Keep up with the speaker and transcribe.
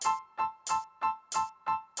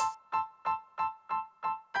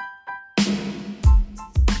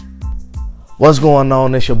What's going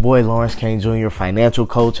on? It's your boy Lawrence Kane Jr., financial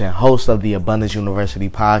coach and host of the Abundance University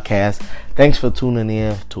podcast. Thanks for tuning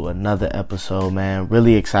in to another episode, man.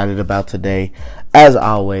 Really excited about today. As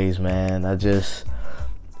always, man,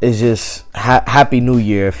 Happy New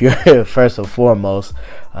Year if you're here, first and foremost.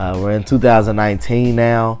 We're in 2019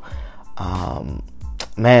 now.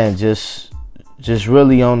 Man, just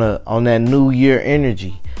really on that New Year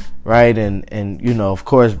energy, right? And you know, of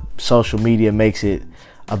course, social media makes it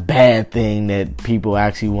a bad thing that people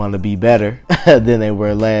actually want to be better than they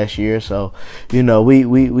were last year. So, you know, we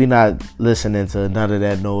not listening to none of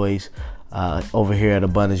that noise over here at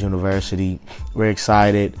Abundance University. We're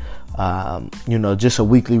excited. You know, just a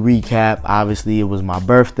weekly recap. Obviously, it was my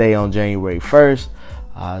birthday on January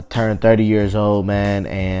 1st. Turned 30 years old, man,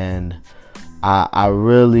 and I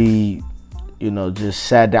really, you know, just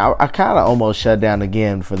sat down. I kind of almost shut down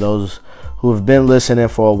again. For those who have been listening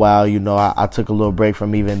for a while, you know, I took a little break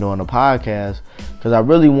from even doing a podcast because I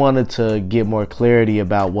really wanted to get more clarity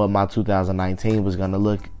about what my 2019 was going to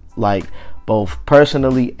look like, both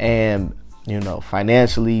personally and, you know,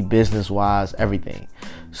 financially, business-wise, everything.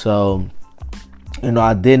 So, you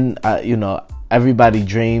know, everybody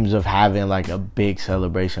dreams of having like a big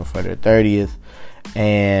celebration for their 30th.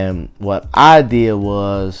 And what I did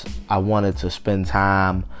was I wanted to spend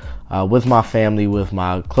time with my family, with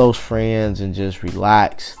my close friends, and just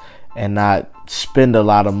relax and not spend a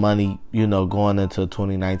lot of money, you know, going into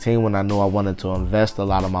 2019 when I knew I wanted to invest a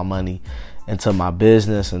lot of my money into my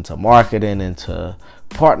business, into marketing, into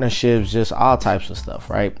partnerships, just all types of stuff,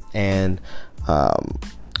 right? And I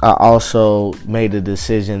also made a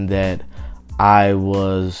decision that I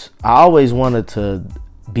always wanted to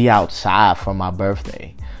be outside for my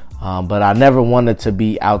birthday, but I never wanted to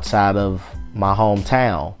be outside of my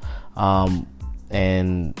hometown.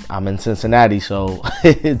 And I'm in Cincinnati, so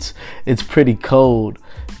it's pretty cold,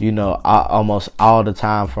 you know, almost all the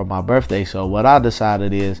time for my birthday. So what I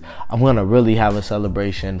decided is I'm going to really have a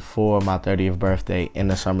celebration for my 30th birthday in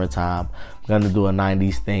the summertime. I'm going to do a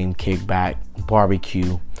 90s themed kickback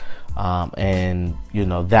barbecue. And, you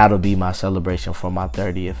know, that'll be my celebration for my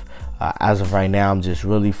 30th. As of right now, I'm just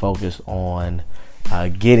really focused on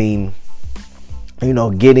getting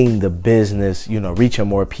the business, you know, reaching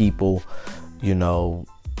more people, you know,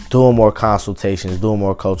 doing more consultations, doing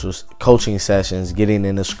more coaching sessions, getting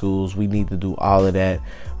into schools. We need to do all of that.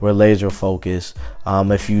 We're laser focused.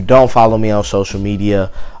 If you don't follow me on social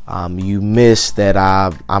media, you missed that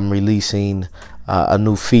I'm releasing a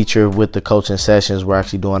new feature with the coaching sessions. We're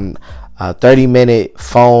actually doing 30-minute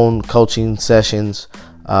phone coaching sessions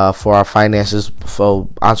for our finances. For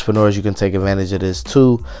entrepreneurs, you can take advantage of this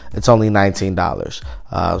too. It's only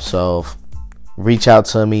 $19. So reach out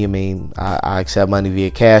to me. I mean, I accept money via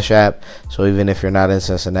Cash App. So even if you're not in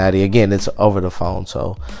Cincinnati, again, it's over the phone.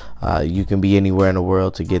 So you can be anywhere in the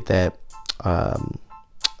world to get that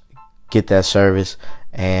service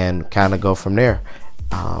and kind of go from there.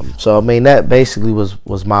 So I mean, that basically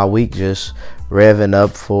was my week, just revving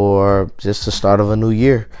up for just the start of a new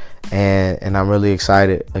year. And I'm really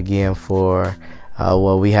excited again for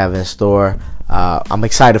what we have in store. I'm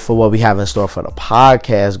excited for what we have in store for the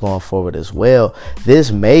podcast going forward as well.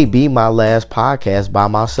 This may be my last podcast by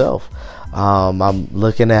myself. I'm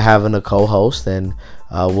looking at having a co-host, and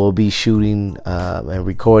we'll be shooting and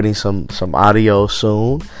recording some audio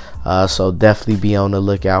soon. So definitely be on the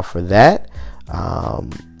lookout for that.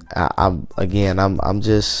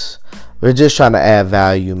 We're just trying to add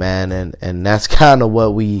value, man, and that's kind of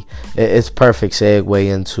what it's perfect segue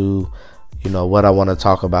into, you know, what I want to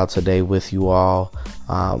talk about today with you all.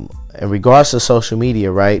 In regards to social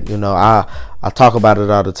media, right? You know, I talk about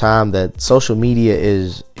it all the time that social media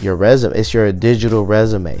is your resume. It's your digital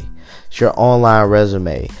resume. It's your online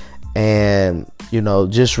resume. And, you know,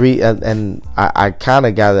 just I kind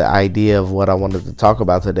of got the idea of what I wanted to talk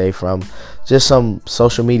about today from just some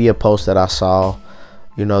social media posts that I saw,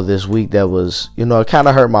 you know, this week that was, you know, it kind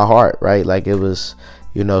of hurt my heart, right? Like it was,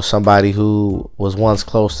 you know, somebody who was once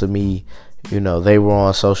close to me, you know, they were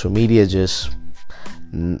on social media just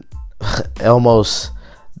almost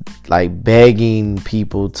like begging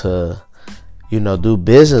people to, you know, do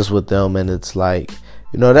business with them. And it's like,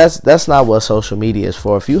 you know, that's not what social media is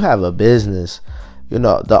for. If you have a business, you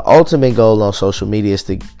know, the ultimate goal on social media is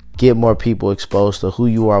to get more people exposed to who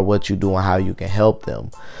you are, what you do, and how you can help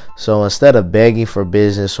them. So instead of begging for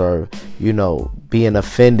business or, you know, being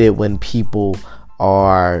offended when people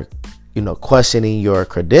are, you know, questioning your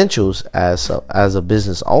credentials as a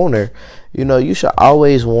business owner, you know, you should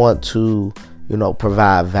always want to, you know,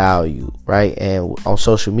 provide value, right? And on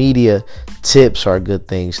social media, tips are good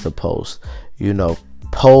things to post. You know,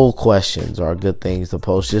 Poll questions are good things to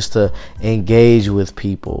post just to engage with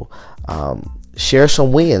people. Share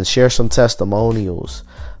some wins, share some testimonials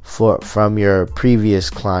from your previous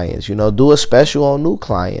clients. Do a special on new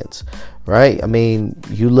clients, right? I mean,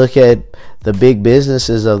 you look at the big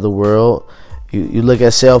businesses of the world. You look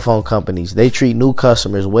at cell phone companies. They treat new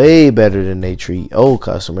customers way better than they treat old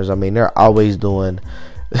customers. I mean, they're always doing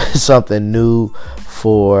something new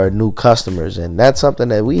for new customers, and that's something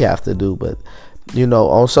that we have to do. But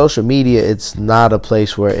on social media, it's not a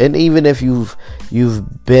place where, and even if you've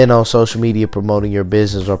been on social media promoting your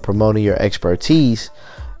business or promoting your expertise,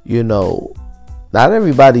 not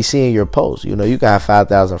everybody's seeing your posts. You got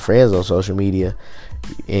 5,000 friends on social media,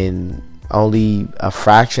 and only a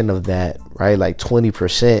fraction of that, right? Like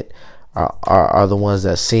 20% are the ones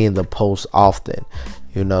that seeing the posts often.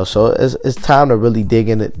 So it's time to really dig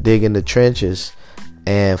in the trenches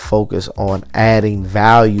and focus on adding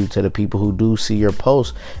value to the people who do see your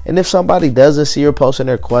posts. And if somebody doesn't see your post and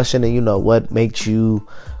they're questioning, what makes you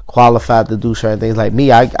qualified to do certain things, like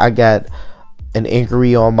me, I got an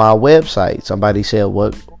inquiry on my website. Somebody said,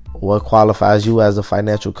 what qualifies you as a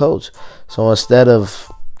financial coach? So instead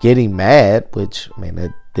of getting mad, which,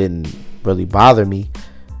 it didn't really bother me,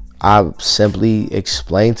 I simply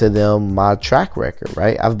explained to them my track record,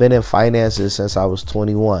 right? I've been in finances since I was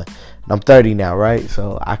 21. I'm 30 now, right?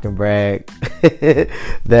 So I can brag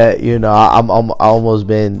that, I'm almost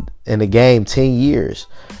been in the game 10 years,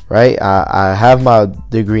 right? I have my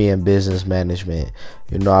degree in business management.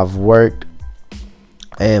 I've worked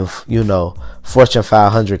in, Fortune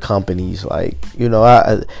 500 companies,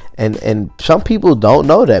 and some people don't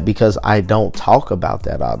know that because I don't talk about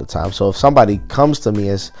that all the time. So if somebody comes to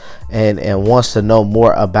me and wants to know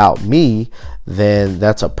more about me, then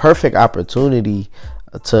that's a perfect opportunity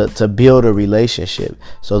to build a relationship.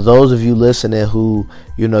 So those of you listening who,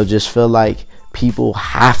 just feel like people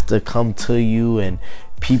have to come to you and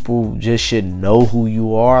people just should know who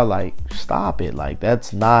you are, like, stop it. Like,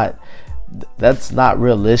 that's not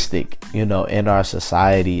realistic, in our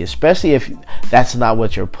society, especially if that's not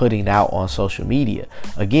what you're putting out on social media.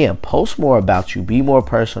 Again, post more about you, be more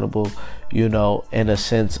personable, in a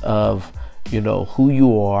sense of, who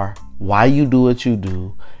you are, why you do what you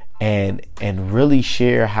do, and really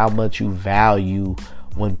share how much you value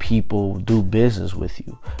when people do business with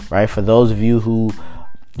you, right? For those of you who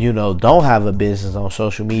don't have a business on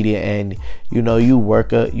social media, and you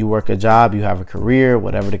work a job, you have a career,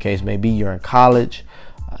 whatever the case may be, you're in college,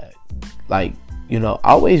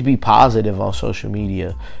 always be positive on social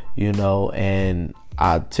media, and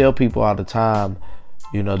I tell people all the time,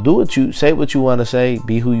 say what you want to say,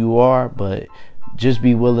 be who you are, but just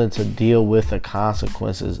be willing to deal with the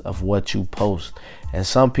consequences of what you post. And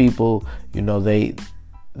some people,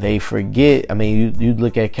 they forget. I mean, you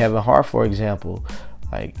look at Kevin Hart, for example.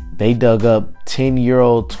 Like, they dug up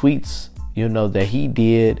 10-year-old tweets, that he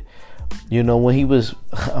did, when he was,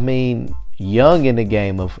 young in the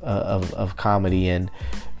game of comedy. And,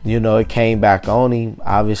 it came back on him.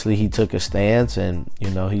 Obviously, he took a stance, and,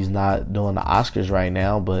 he's not doing the Oscars right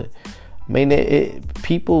now. But,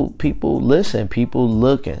 people listen, people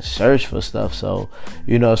look and search for stuff. So,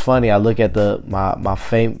 it's funny. I look at my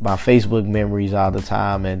Facebook memories all the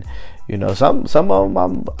time, and some of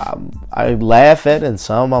them I laugh at, and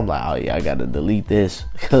some I'm like, oh yeah, I gotta delete this,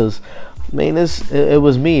 because it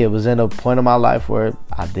was me. It was in a point of my life where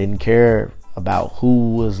I didn't care about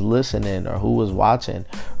who was listening or who was watching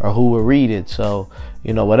or who would read it. So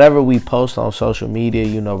whatever we post on social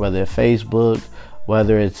media, whether it's Facebook,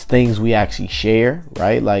 whether it's things we actually share,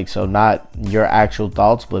 right? Like, so not your actual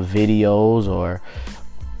thoughts, but videos or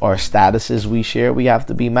statuses we share, we have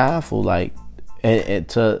to be mindful. Like, and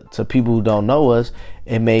to people who don't know us,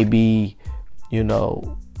 it may be,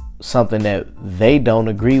 something that they don't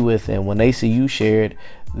agree with, and when they see you share it,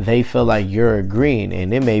 they feel like you're agreeing,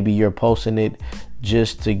 and it may be you're posting it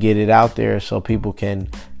just to get it out there so people can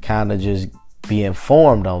kind of just be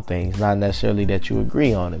informed on things, not necessarily that you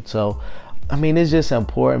agree on it. So, it's just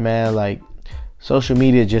important, man. Like, social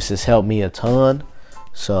media just has helped me a ton.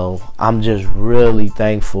 So I'm just really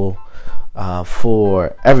thankful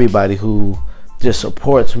for everybody who just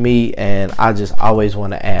supports me, and I just always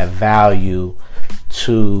want to add value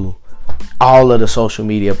to all of the social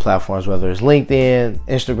media platforms, whether it's LinkedIn,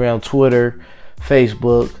 Instagram, Twitter,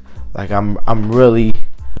 Facebook. Like, I'm really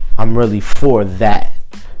for that,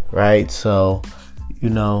 right? So,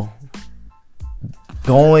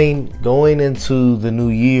 going into the new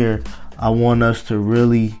year, I want us to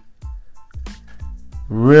really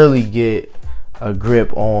get a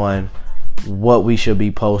grip on what we should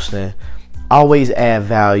be posting, always add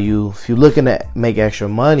value. If you're looking to make extra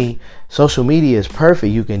money, social media is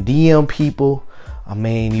perfect. You can DM people. I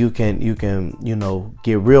mean, you can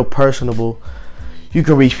get real personable. You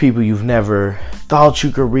can reach people you've never thought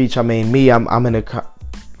you could reach. I mean, me, I'm in a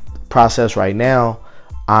process right now.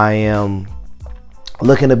 I am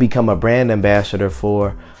looking to become a brand ambassador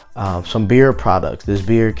for some beard products, this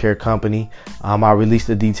beard care company. I'll release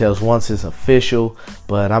the details once it's official,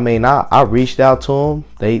 but I mean, I reached out to them.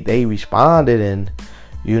 They responded, and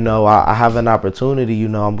I have an opportunity.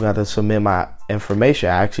 I'm going to submit my information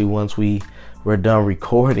actually once we're done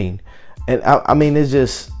recording. And I mean, it's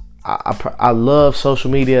just, I love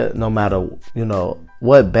social media no matter,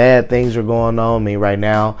 what bad things are going on. I mean, right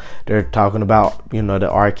now they're talking about, the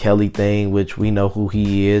R. Kelly thing, which we know who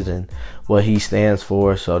he is and what he stands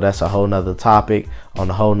for. So that's a whole nother topic on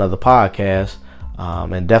a whole nother podcast.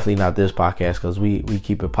 And definitely not this podcast, because we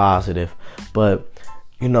keep it positive. But,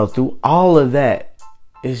 through all of that,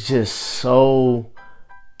 it's just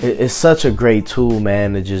it's such a great tool,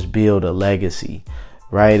 man, to just build a legacy,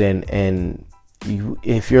 right? And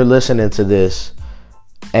if you're listening to this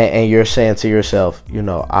and you're saying to yourself,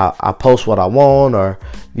 I post what I want, or,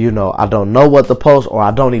 I don't know what to post, or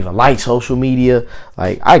I don't even like social media.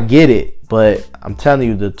 Like, I get it, but I'm telling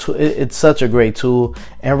you, it's such a great tool.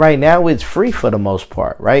 And right now it's free for the most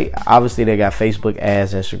part, right? Obviously they got Facebook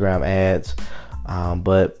ads, Instagram ads.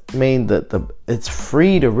 But I mean, it's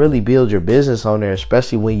free to really build your business on there,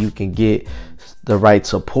 especially when you can get the right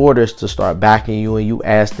supporters to start backing you and you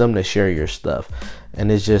ask them to share your stuff. And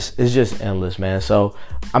it's just endless, man. So,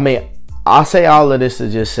 I mean, I say all of this to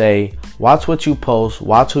just say, watch what you post,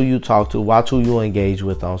 watch who you talk to, watch who you engage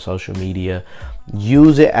with on social media.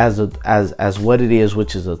 Use it as what it is,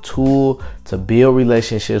 which is a tool to build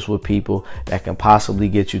relationships with people that can possibly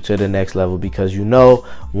get you to the next level. Because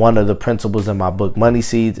one of the principles in my book, Money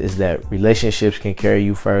Seeds, is that relationships can carry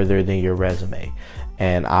you further than your resume.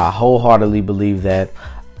 And I wholeheartedly believe that.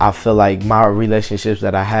 I feel like my relationships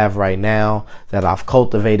that I have right now, that I've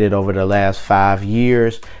cultivated over the last 5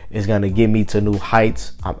 years, is going to get me to new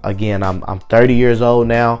heights. I'm 30 years old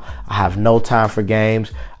now. I have no time for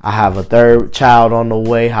games. I have a third child on the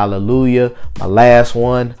way. Hallelujah. My last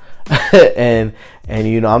one. and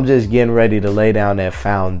I'm just getting ready to lay down that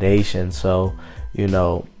foundation. So,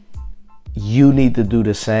 you need to do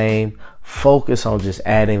the same. Focus on just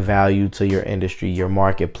adding value to your industry, your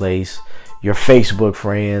marketplace, your Facebook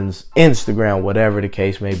friends, Instagram, whatever the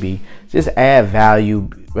case may be. Just add value,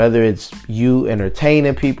 whether it's you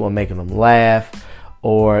entertaining people and making them laugh,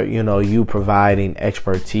 or, you providing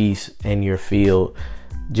expertise in your field.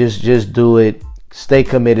 Just do it. Stay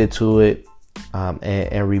committed to it.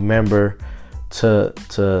 And remember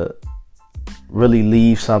to really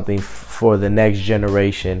leave something for the next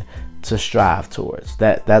generation to strive towards.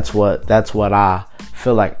 That's what I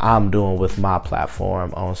feel like I'm doing with my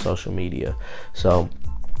platform on social media. So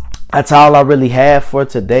that's all I really have for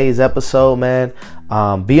today's episode, man.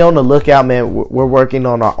 Be on the lookout, man. We're working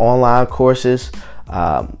on our online courses.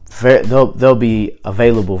 They'll be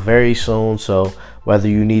available very soon. So whether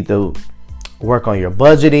you need to work on your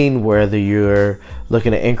budgeting, whether you're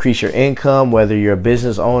looking to increase your income, whether you're a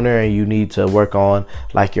business owner and you need to work on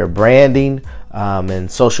like your branding and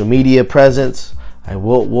social media presence, and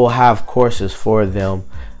we'll have courses for them,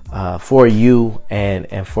 for you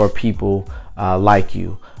and for people like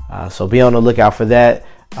you. So be on the lookout for that.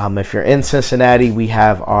 If you're in Cincinnati, we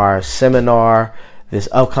have our seminar this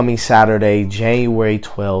upcoming Saturday, January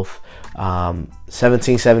 12th,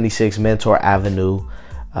 1776 Mentor Avenue.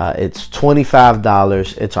 It's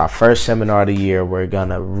 $25. It's our first seminar of the year. We're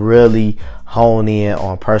gonna really hone in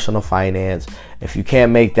on personal finance. If you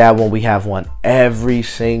can't make that one, we have one every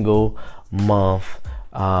single month.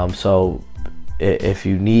 So if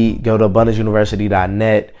you need, go to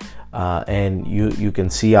abundanceuniversity.net and you can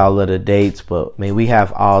see all of the dates. But we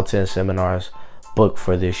have all 10 seminars booked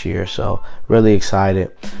for this year. So really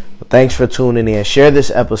excited. But thanks for tuning in. Share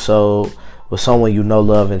this episode with someone you know,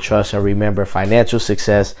 love, and trust. And remember, financial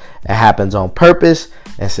success, it happens on purpose,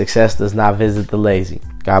 and success does not visit the lazy.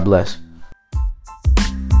 God bless.